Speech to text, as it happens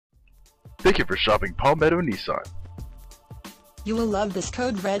Thank you for shopping Palmetto Nissan. You will love this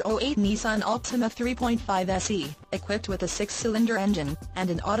code red '08 Nissan Altima 3.5 SE, equipped with a 6-cylinder engine and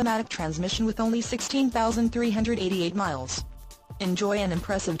an automatic transmission with only 16,388 miles. Enjoy an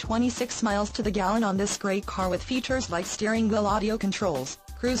impressive 26 miles to the gallon on this great car with features like steering wheel audio controls,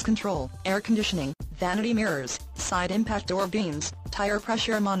 cruise control, air conditioning, vanity mirrors, side impact door beams, tire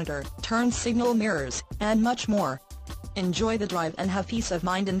pressure monitor, turn signal mirrors, and much more. Enjoy the drive and have peace of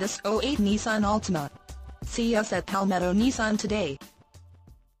mind in this '08 Nissan Altima. See us at Palmetto Nissan today.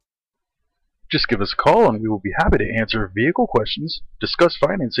 Just give us a call and we will be happy to answer vehicle questions, discuss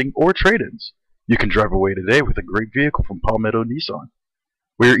financing, or trade-ins. You can drive away today with a great vehicle from Palmetto Nissan.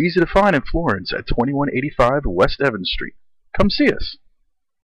 We are easy to find in Florence at 2185 West Evans Street. Come see us.